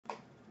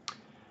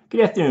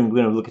Good afternoon. We're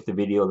going to look at the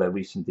video that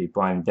recently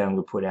Bryan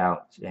Denlinger put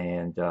out,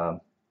 and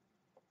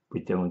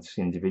we're dealing with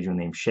an individual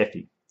named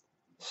Sheffey,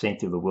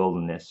 Saint of the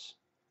Wilderness.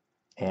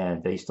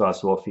 And he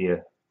starts off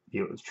here,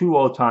 the true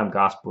old-time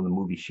gospel in the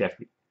movie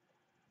Sheffey.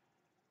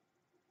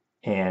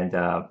 And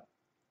I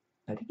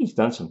think he's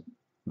done some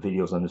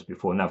videos on this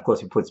before. Now, of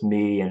course, he puts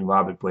me and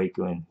Robert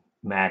Breaker and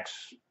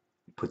Max,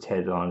 puts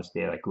heads on us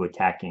there, like we're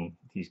attacking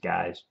these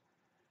guys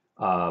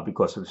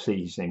because of, see,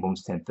 he's saying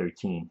Romans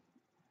 10:13.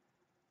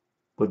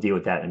 We'll deal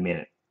with that in a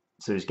minute.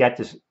 So he's got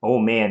this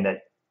old man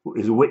that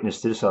is a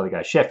witness to this other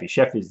guy, Sheffey.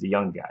 Sheffey is the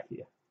young guy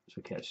here.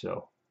 Okay,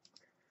 so.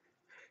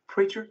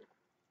 Preacher,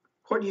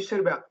 what you said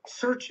about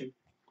searching,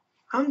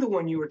 I'm the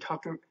one you were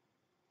talking about.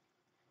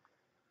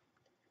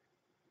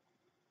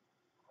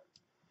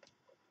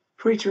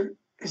 Preacher,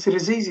 is it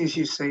as easy as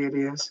you say it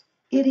is?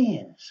 It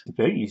is. It's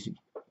very easy.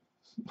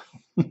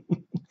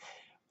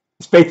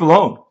 It's faith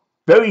alone.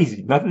 Very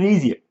easy. Nothing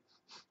easier.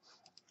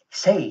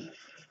 Say,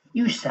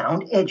 you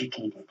sound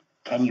educated.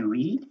 Can you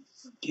read?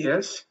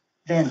 Yes.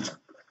 Then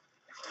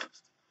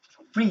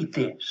read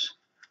this.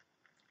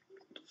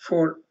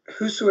 For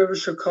whosoever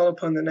shall call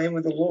upon the name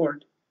of the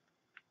Lord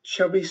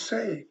shall be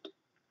saved.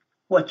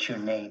 What's your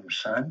name,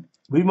 son?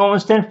 Read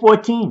Romans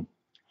 10:14.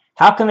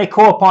 How can they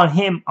call upon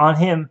him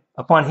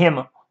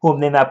whom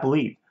they not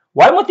believe?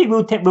 Why won't they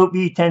read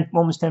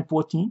Romans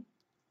 10:14?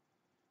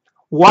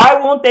 Why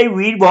won't they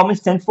read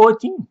Romans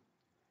 10:14?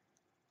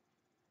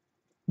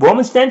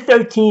 Romans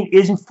 10:13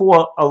 isn't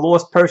for a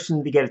lost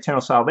person to get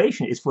eternal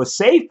salvation. It's for a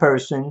saved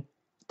person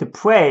to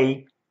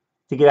pray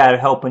to get out of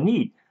help and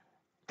need.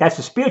 That's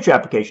the spiritual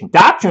application.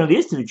 Doctrinally, it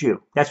is to the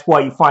Jew. That's why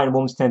you find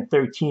Romans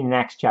 10:13 in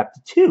Acts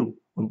chapter 2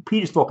 when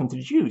Peter's talking to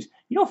the Jews.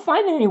 You don't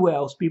find it anywhere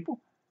else,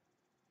 people.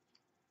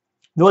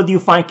 Nor do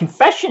you find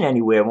confession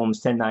anywhere,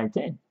 Romans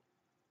 10:9-10.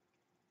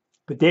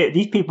 But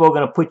these people are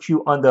going to put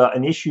you under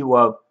an issue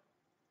of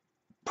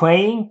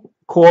praying,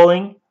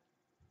 calling,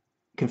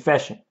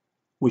 confession,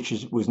 which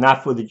was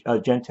not for the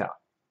Gentile.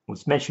 It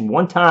was mentioned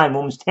one time,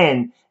 Romans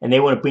 10, and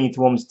they want to bring it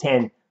to Romans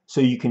 10 so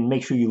you can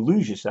make sure you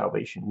lose your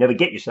salvation. Never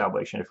get your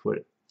salvation, I put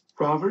it.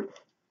 Robert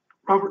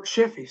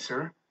Sheffey,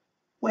 sir.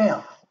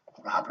 Well,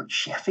 Robert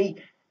Sheffey,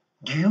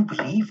 do you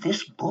believe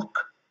this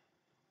book?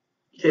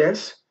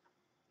 Yes.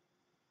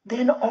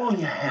 Then all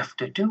you have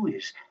to do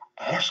is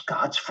ask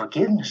God's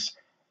forgiveness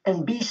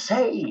and be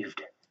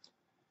saved.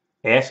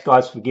 Ask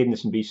God's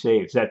forgiveness and be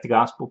saved. Is that the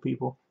gospel,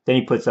 people? Then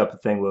he puts up a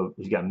thing where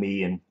he's got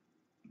me and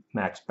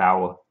Max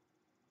Bauer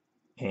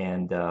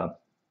and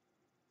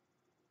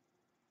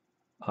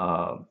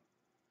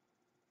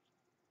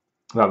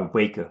Robert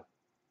Breaker,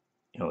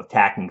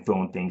 attacking,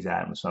 throwing things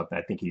at him or something.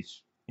 I think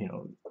he's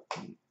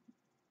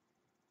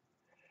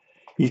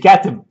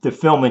got the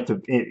film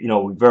into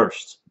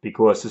reversed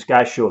because this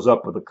guy shows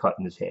up with a cut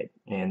in his head,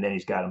 and then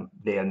he's got him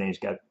there, and then he's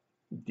got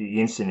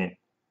the incident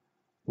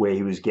where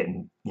he was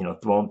getting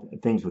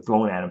things were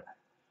thrown at him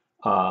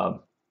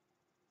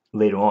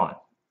later on.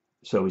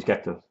 So he's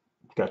got the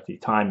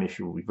time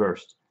issue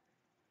reversed.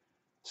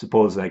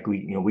 Suppose like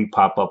we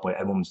pop up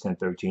at Romans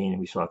 10:13 and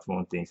we start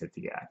throwing things at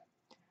the guy.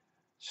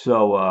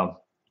 So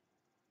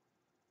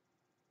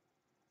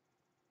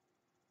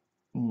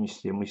let me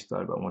see. Let me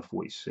start about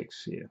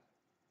 146 here.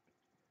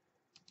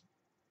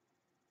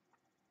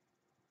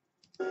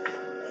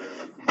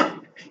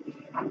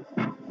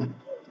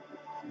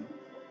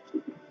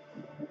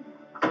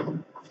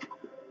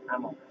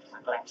 I'm on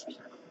my glasses.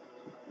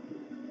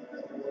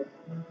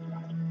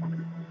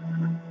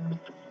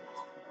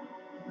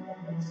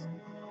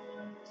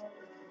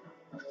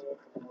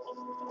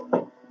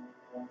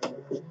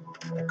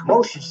 The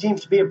commotion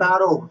seems to be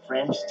about over,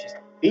 friends. Just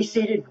be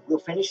seated and we'll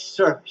finish the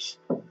service.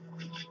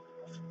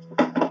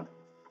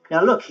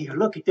 Now look here,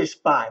 look at this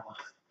Bible.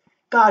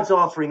 God's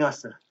offering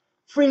us a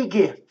free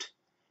gift,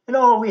 and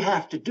all we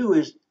have to do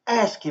is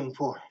ask him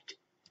for it.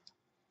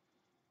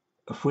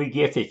 A free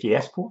gift that you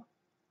ask for?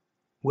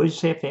 What does it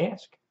say have to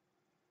ask?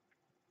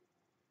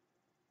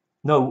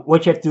 No,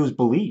 what you have to do is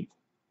believe.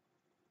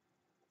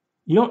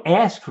 You don't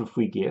ask for a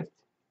free gift.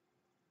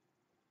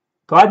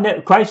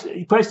 Christ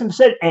never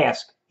said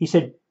ask. He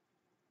said,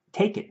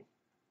 take it.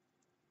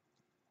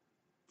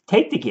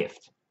 Take the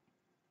gift.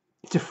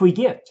 It's a free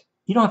gift.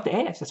 You don't have to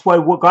ask. That's why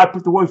God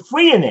put the word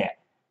free in there.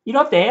 You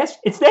don't have to ask.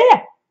 It's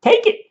there.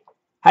 Take it.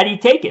 How do you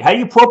take it? How do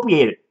you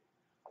appropriate it?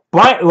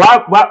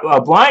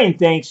 Bryan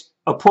thinks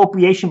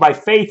appropriation by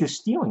faith is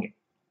stealing it.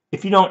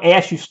 If you don't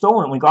ask, you've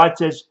stolen it. When God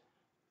says,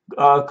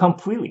 come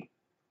freely.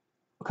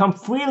 Come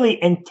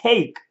freely and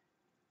take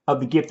of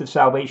the gift of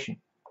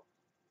salvation.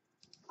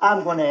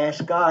 I'm going to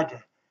ask God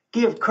to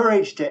give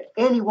courage to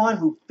anyone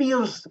who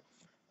feels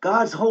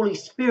God's Holy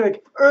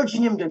Spirit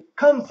urging him to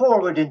come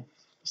forward and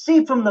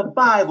see from the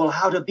Bible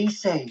how to be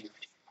saved.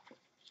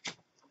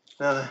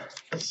 The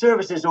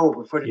service is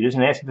over for He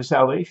doesn't ask for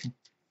salvation.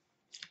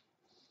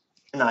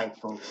 tonight,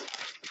 folks.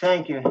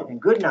 Thank you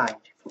and good night.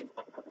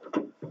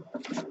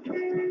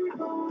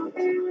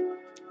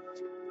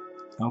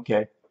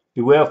 Okay.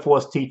 Beware of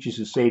false teachers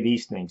who say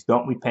these things.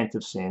 Don't repent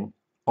of sin.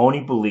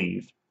 Only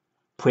believe.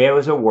 Prayer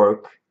is a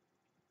work.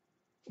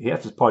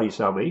 Yes, it's part of your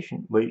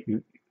salvation, but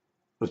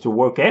it's a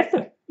work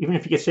after. Even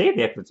if you get saved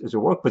after, it's a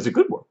work, but it's a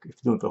good work if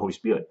you're doing it for the Holy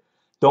Spirit.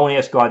 Don't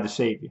ask God to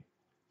save you.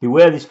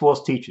 Beware these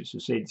false teachers who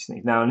say these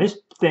things. Now, in this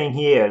thing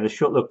here, the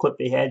short little clip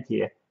they had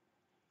here,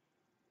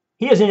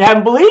 he doesn't have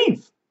them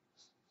believe.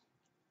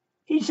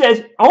 He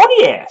says,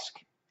 only ask,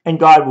 and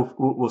God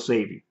will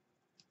save you.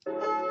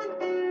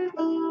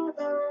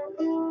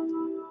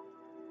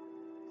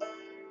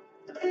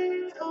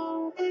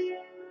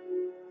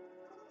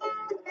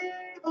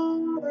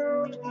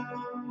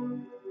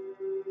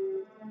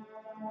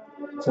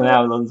 So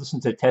now let's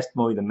listen to the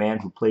testimony of the man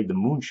who played the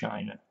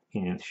moonshiner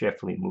in the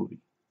Sheffey movie.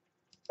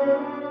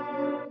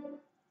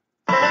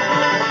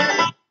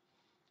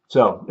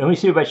 So let me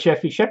see about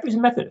Sheffey. Sheffey's a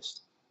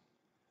Methodist.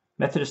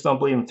 Methodists don't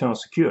believe in eternal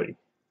security.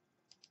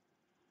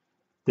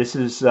 This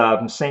is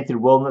from Saint to the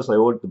Wilderness. I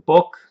ordered the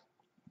book.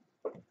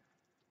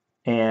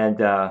 And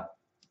the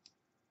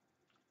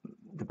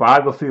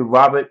biography of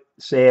Robert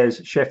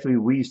says Sheffey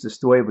weaves the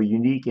story of a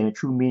unique and a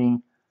true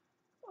meaning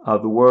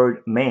of the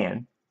word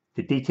man.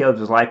 The details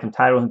of his life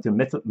entitle him to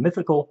the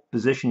mythical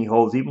position he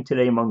holds even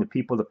today among the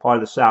people of the part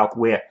of the South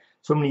where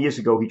so many years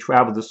ago he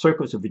traveled the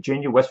circuits of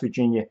Virginia, West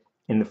Virginia,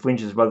 and the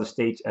fringes of other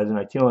states as an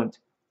itinerant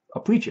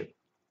preacher.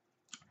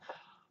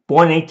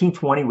 Born in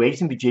 1820,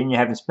 raised in Virginia,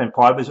 having spent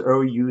part of his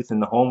early youth in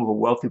the home of a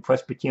wealthy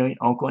Presbyterian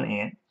uncle and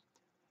aunt,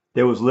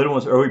 there was little in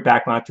his early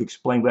background to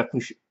explain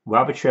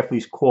Robert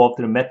Sheffey's call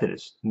to the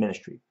Methodist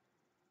ministry.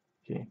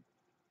 Okay.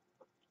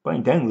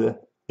 Bryan Denlinger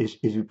is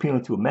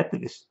appealing to a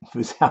Methodist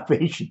for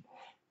salvation.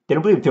 They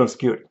don't believe in eternal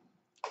security.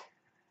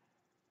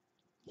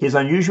 His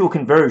unusual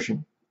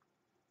conversion,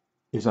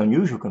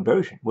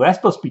 well, that's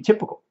supposed to be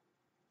typical.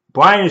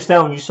 Bryan is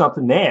telling you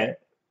something there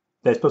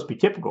that's supposed to be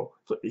typical.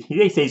 So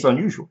they say it's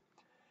unusual.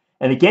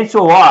 And against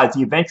all odds,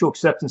 the eventual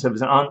acceptance of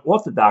his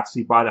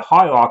unorthodoxy by the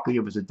hierarchy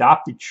of his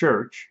adopted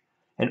church,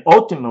 and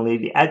ultimately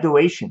the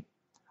adoration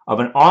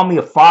of an army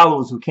of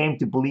followers who came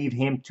to believe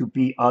him to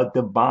be a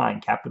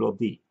divine, capital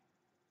D.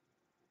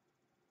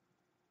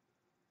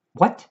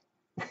 What?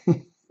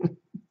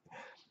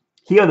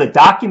 Here are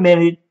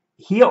documented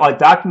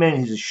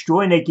his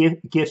extraordinary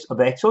gifts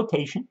of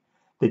exhortation,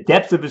 the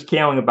depth of his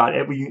caring about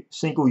every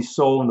single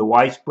soul in the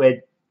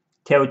widespread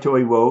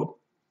territory road,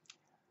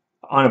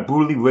 on a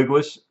brutally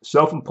rigorous,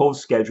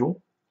 self-imposed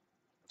schedule,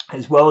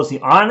 as well as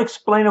the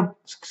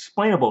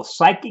unexplainable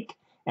psychic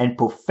and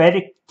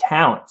prophetic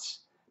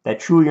talents that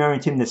truly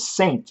earned him the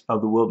saint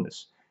of the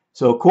wilderness.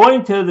 So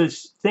according to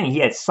this thing, he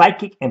had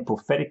psychic and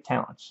prophetic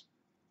talents.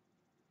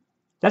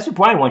 That's what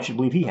Bryan wants you to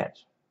believe he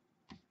has.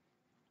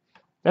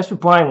 That's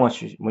what Bryan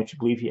wants you to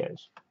believe he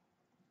has.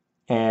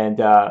 And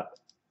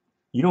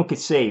you don't get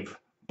saved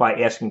by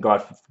asking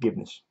God for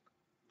forgiveness.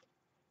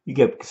 You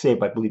get saved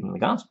by believing in the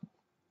gospel.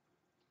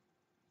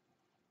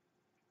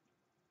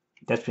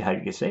 That's how you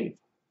get saved.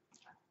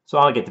 So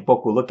I'll get the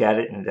book. We'll look at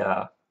it and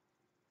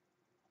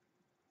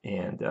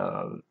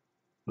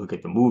look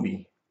at the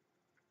movie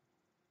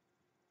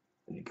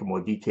and get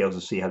more details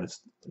to see how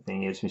this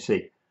thing is. Let me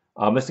see.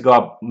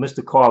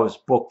 Mr. Carver's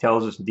book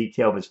tells us in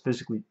detail of this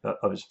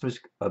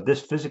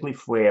physically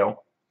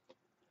frail,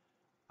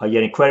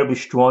 yet incredibly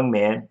strong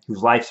man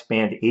whose life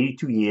spanned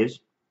 82 years,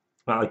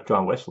 not like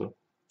John Wesley,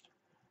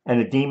 and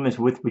the demons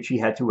with which he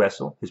had to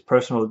wrestle, his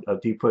personal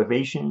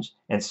deprivations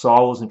and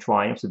sorrows and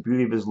triumphs, the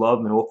beauty of his love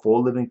and all for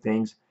all living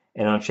things,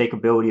 and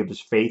unshakability of his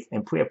faith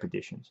and prayer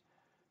petitions.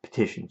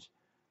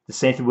 The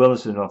Saint of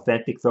Wilderness is an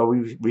authentic,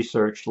 thoroughly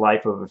researched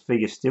life of a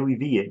figure still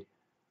revered,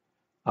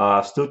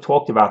 still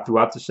talked about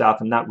throughout the South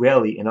and not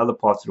rarely in other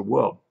parts of the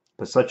world.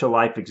 But such a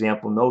life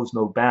example knows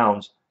no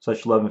bounds.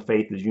 Such love and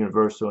faith is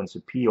universal in its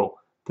appeal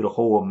to the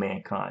whole of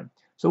mankind.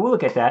 So we'll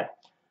look at that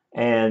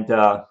and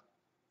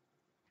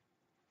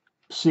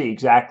see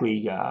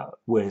exactly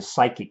where his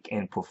psychic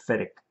and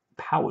prophetic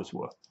powers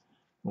were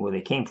and where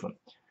they came from.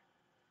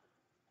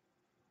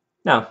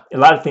 Now, a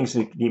lot of things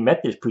the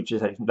Methodist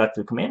preachers had left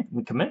to commend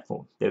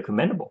for. They're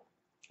commendable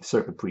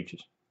circuit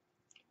preachers.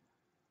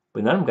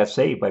 But none of them got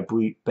saved by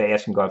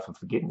asking God for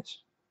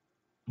forgiveness.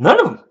 None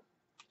of them.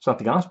 It's not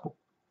the gospel.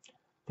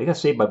 They got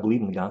saved by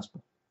believing the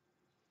gospel.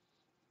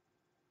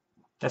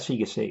 That's how you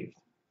get saved.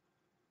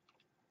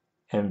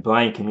 And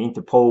Bryan can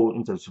interpose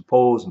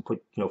and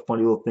put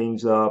funny little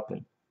things up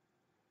and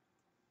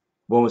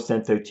Romans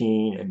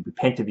 10:13 and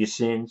repent of your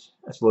sins.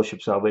 That's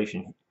Lordship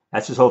salvation.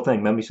 That's his whole thing.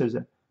 Remember he says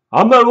that?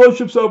 I'm not a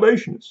Lordship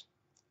salvationist.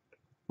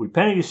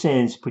 Repent of your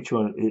sins put you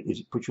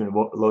in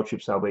a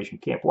Lordship salvation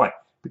camp. Why?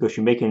 Because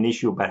you're making an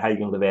issue about how you're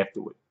going to live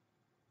afterward.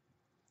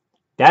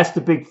 That's the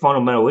big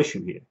fundamental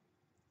issue here.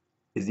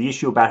 Is the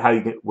issue about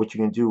what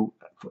you're going to do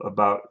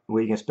about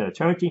where you're going to spend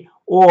eternity,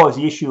 or is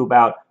the issue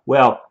about,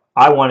 well,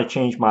 I want to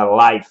change my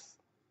life.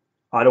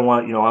 I don't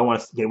want, I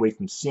want to get away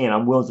from sin.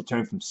 I'm willing to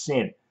turn from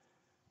sin.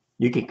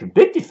 You get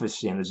convicted for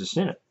sin as a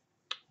sinner,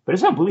 but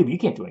it's unbelievable. You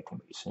can't do anything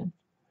with your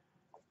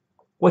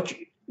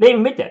sin. They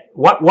admit that.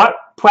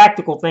 What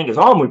practical thing is,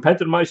 I'm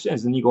repentant of my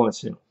sins, then you go and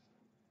sin.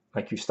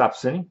 Like you stop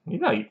sinning? They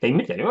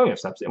admit that. You're going to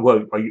stop sinning.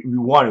 Well,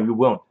 you want or you're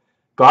willing.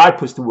 God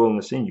puts the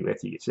willingness in you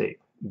after you get saved.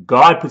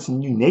 God puts a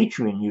new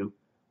nature in you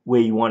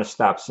where you want to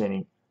stop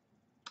sinning,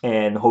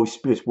 and the Holy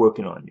Spirit's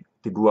working on you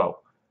to grow.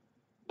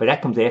 But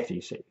that comes after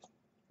you're saved.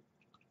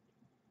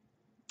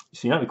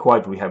 So you're not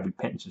required to have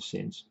repentance of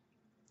sins.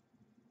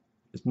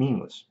 It's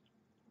meaningless.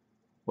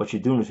 What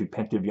you're doing is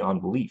repent of your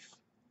unbelief.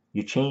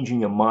 You're changing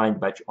your mind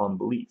about your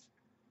unbelief.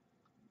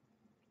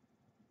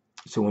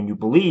 So when you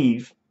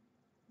believe,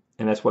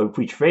 and that's why we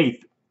preach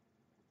faith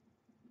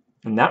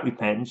and not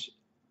repentance,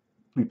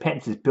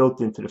 repentance is built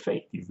into the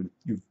faith.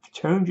 You've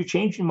turned, you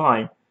changed your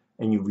mind,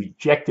 and you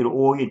rejected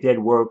all your dead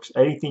works.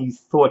 Anything you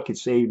thought could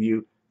save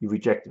you, you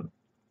rejected them.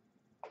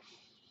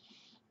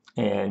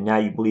 And now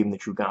you believe in the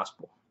true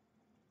gospel.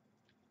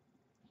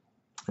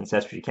 And so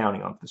that's what you're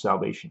counting on for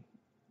salvation.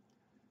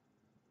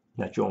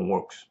 Not your own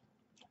works.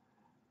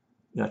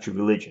 Not your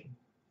religion.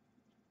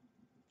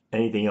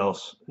 Anything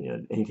else,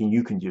 anything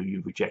you can do,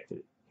 you've rejected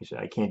it. You say,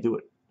 I can't do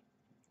it.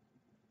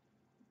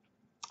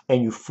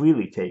 And you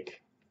freely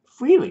take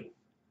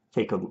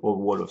a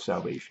water of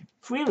salvation.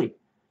 Freely.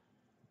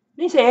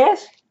 He say,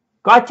 ask.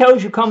 God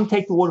tells you, come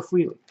take the water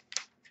freely.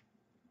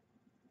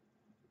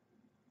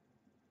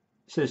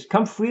 He says,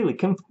 come freely,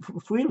 come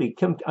freely.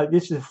 Come.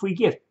 This is a free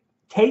gift.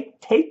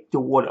 Take the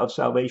water of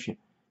salvation.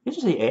 He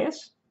doesn't say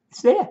ask.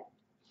 It's there.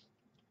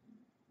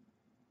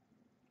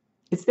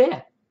 It's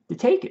there to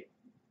take it.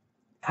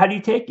 How do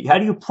you take it? How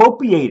do you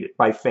appropriate it?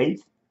 By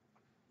faith.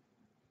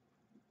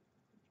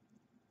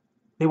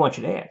 They want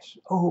you to ask.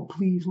 Oh,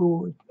 please,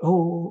 Lord.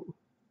 Oh.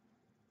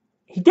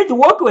 He did the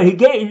work away. He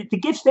gave the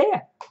gift's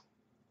there.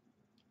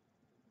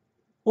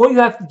 All you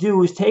have to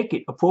do is take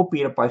it,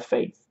 appropriate it by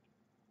faith.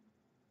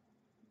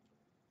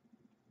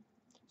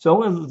 So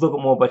I'm going to look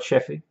at more about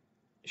Sheffey.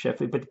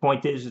 But the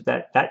point is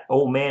that that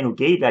old man who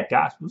gave that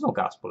gospel, there's no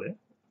gospel there.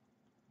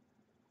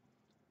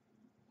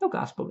 No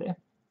gospel there.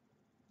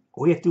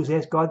 All you have to do is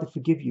ask God to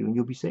forgive you and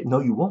you'll be saved. No,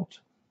 you won't.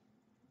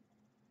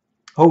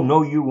 Oh,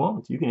 no, you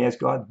won't. You can ask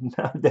God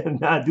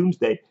now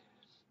doomsday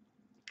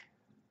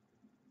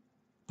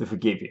to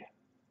forgive you.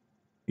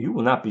 You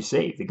will not be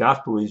saved. The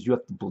gospel is you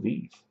have to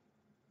believe.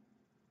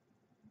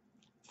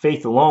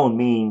 Faith alone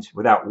means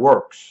without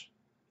works.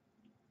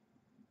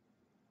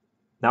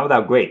 Not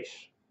without grace.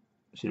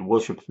 See, the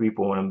worship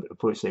people want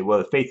to say, well,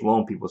 the faith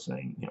alone, people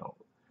saying,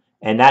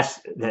 and that's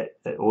that.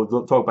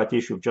 We'll talk about the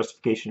issue of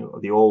justification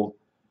of the old.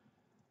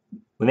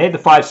 When they had the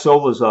 5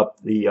 solas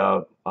up,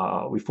 the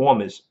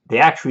reformers, they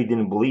actually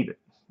didn't believe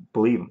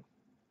them.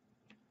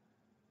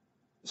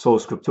 Sola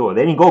Scriptura.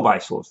 They didn't go by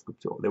Sola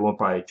Scriptura. They went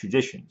by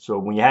tradition. So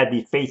when you had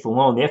the faith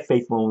alone, their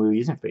faith alone really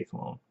isn't faith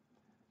alone.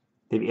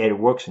 They've added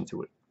works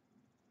into it.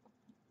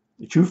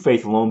 The true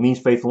faith alone means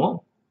faith alone,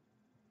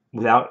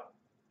 without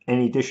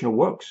any additional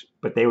works.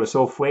 But they were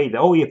so afraid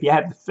that, if you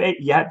have the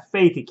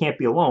faith, it can't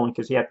be alone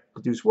because you have to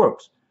produce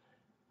works.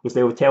 Because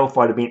they were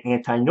terrified of being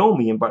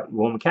antinomian by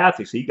Roman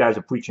Catholics. So you guys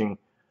are preaching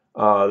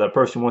that a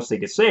person, once they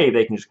get saved,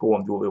 they can just go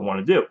and do what they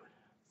want to do.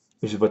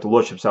 This is what the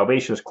Lordship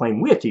Salvationists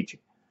claim we're teaching.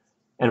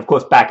 And of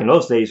course, back in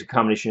those days, a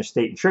combination of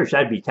state and church,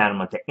 that'd be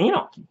tantamount to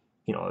anarchy.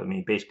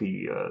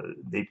 Basically,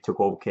 they took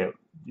over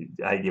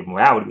the idea of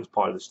morality was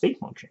part of the state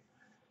function.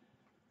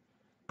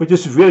 But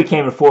this really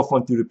came to the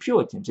forefront through the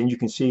Puritans, and you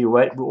can see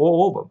right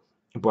all over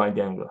Bryan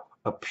Denlinger,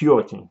 a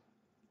Puritan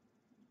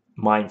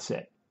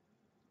mindset,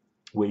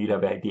 where you'd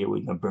have an idea where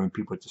you're going to burn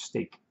people at the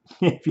stake.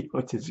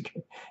 Witches,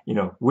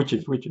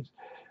 we're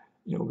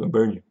going to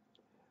burn you.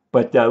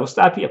 But we'll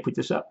stop here, put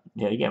this up.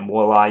 Again,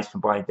 more lies from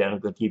Bryan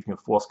Denlinger, giving you a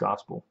false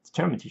gospel. It's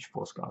determined to teach a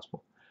false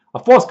gospel. A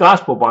false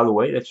gospel, by the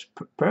way, that's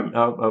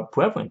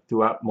prevalent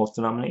throughout most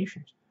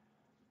denominations.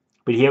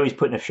 But here he's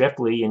putting a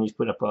Sheffey and he's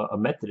putting up a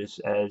Methodist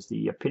as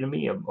the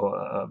epitome of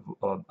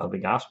the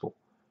gospel.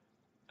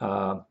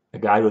 A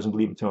guy who doesn't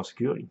believe in eternal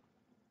security.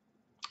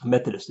 A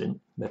Methodist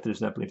didn't. Methodist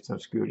did not believe in eternal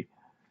security.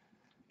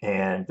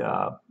 And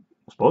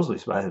supposedly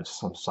he has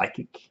some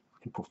psychic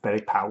and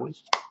prophetic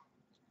powers.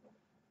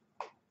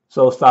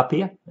 So I'll stop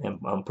here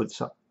and put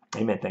this up.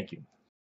 Amen. Thank you.